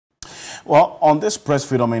Well, on this press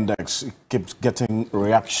freedom index, it keeps getting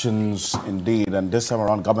reactions indeed, and this time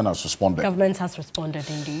around, government has responded. Government has responded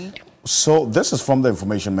indeed. So this is from the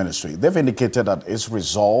Information Ministry. They've indicated that it's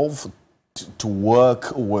resolved to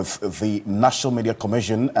work with the National Media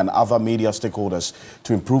Commission and other media stakeholders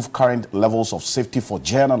to improve current levels of safety for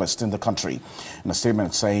journalists in the country. In a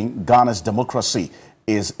statement saying Ghana's democracy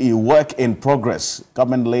is a work in progress,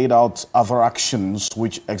 government laid out other actions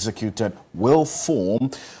which executed will form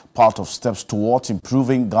part of steps towards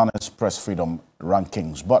improving Ghana's press freedom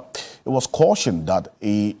rankings. But it was cautioned that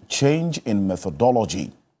a change in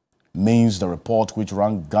methodology means the report, which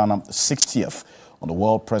ranked Ghana 60th on the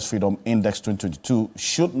World Press Freedom Index 2022,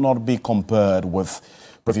 should not be compared with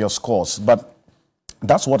previous scores. But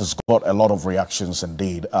that's what has got a lot of reactions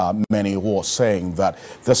indeed. Many who are saying that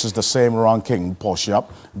this is the same ranking, Portia,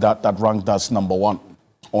 that ranked us #1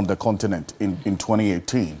 on the continent in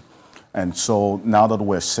 2018. And so now that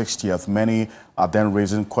we're 60th, many are then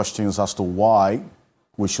raising questions as to why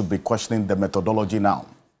we should be questioning the methodology now.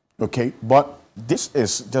 Okay, but this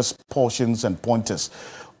is just portions and pointers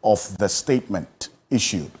of the statement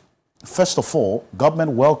issued. First of all,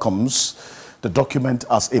 government welcomes the document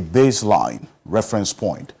as a baseline reference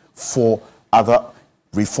point for other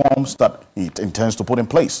reforms that it intends to put in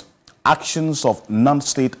place. Actions of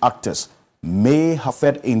non-state actors may have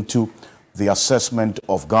fed into the assessment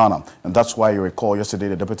of Ghana. And that's why you recall yesterday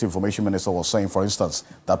the Deputy Information Minister was saying, for instance,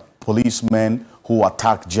 that policemen who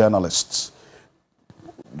attack journalists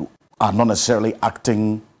are not necessarily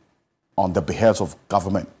acting on the behest of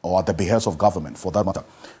government, or at the behest of government for that matter.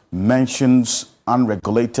 Mentions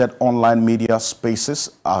unregulated online media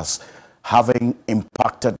spaces as having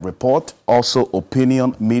impacted report. Also,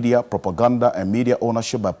 opinion, media, propaganda, and media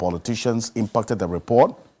ownership by politicians impacted the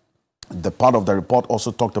report. The part of the report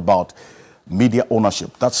also talked about media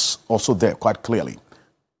ownership. That's also there quite clearly.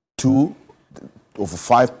 2 of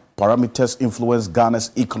 5 parameters influence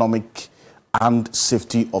Ghana's economic and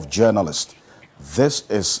safety of journalists. This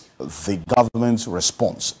is the government's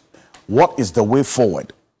response. What is the way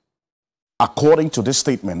forward? According to this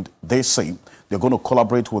statement, they say they're going to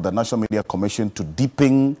collaborate with the National Media Commission to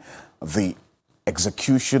deepen the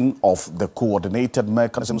execution of the coordinated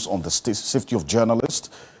mechanisms on the safety of journalists,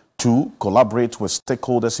 to collaborate with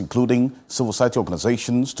stakeholders, including civil society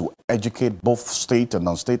organizations, to educate both state and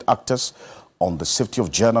non-state actors on the safety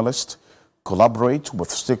of journalists, collaborate with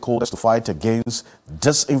stakeholders to fight against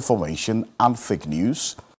disinformation and fake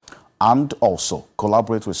news, and also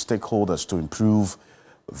collaborate with stakeholders to improve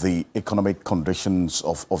the economic conditions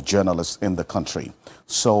of journalists in the country.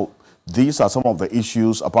 So these are some of the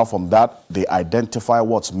issues. Apart from that, they identify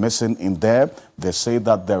what's missing in there. They say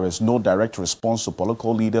that there is no direct response to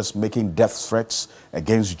political leaders making death threats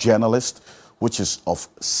against journalists, which is of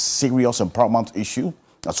serious and paramount issue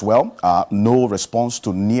as well. No response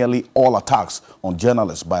to nearly all attacks on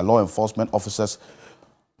journalists by law enforcement officers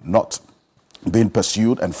not being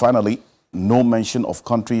pursued. And finally, no mention of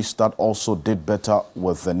countries that also did better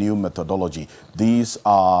with the new methodology. These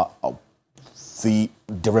are the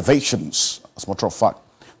derivations, as a matter of fact,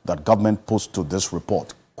 that government puts to this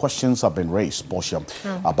report. Questions have been raised, Portia,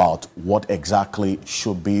 about what exactly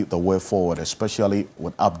should be the way forward, especially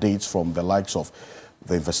with updates from the likes of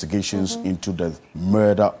the investigations into the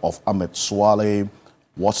murder of Ahmed Swale.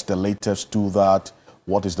 What's the latest to that?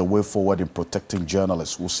 What is the way forward in protecting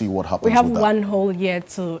journalists? We'll see what happens. We have with that. one whole year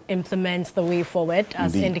to implement the way forward,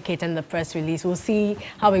 as indicated in the press release. We'll see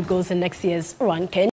how it goes in next year's ranking.